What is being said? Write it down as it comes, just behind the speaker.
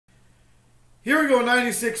Here we go,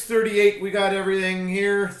 96-38. We got everything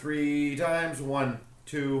here 3 times. 1,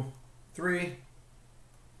 2, 3.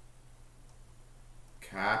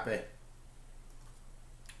 Copy.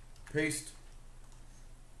 Paste.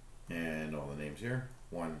 And all the names here.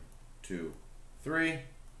 1, 2, 3.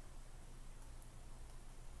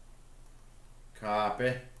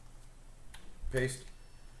 Copy. Paste.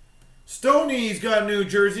 Stoney's got New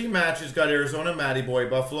Jersey. Matches got Arizona. Matty Boy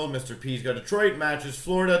Buffalo. Mr. P's got Detroit. Matches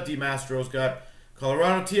Florida. DeMastro's got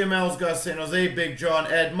Colorado. TML's got San Jose. Big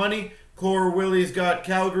John Ed Money. Core Willie's got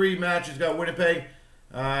Calgary. Matches got Winnipeg.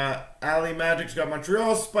 Ali Magic's got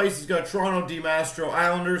Montreal. Spicy's got Toronto. DeMastro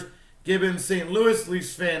Islanders. Gibbons St. Louis.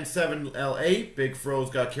 Leafs fan 7 LA. Big Fro's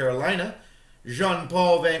got Carolina.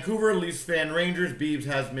 Jean-Paul Vancouver. Leafs fan Rangers. Beebs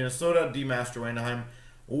has Minnesota. DeMastro Anaheim.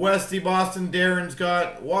 Westy Boston. Darren's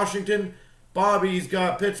got Washington. Bobby's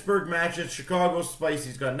got Pittsburgh. Matches Chicago.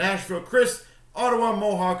 Spicy's got Nashville. Chris, Ottawa,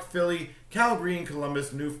 Mohawk, Philly, Calgary, and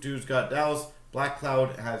Columbus. Noof2's got Dallas. Black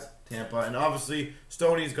Cloud has Tampa. And obviously,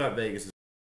 Stoney's got Vegas.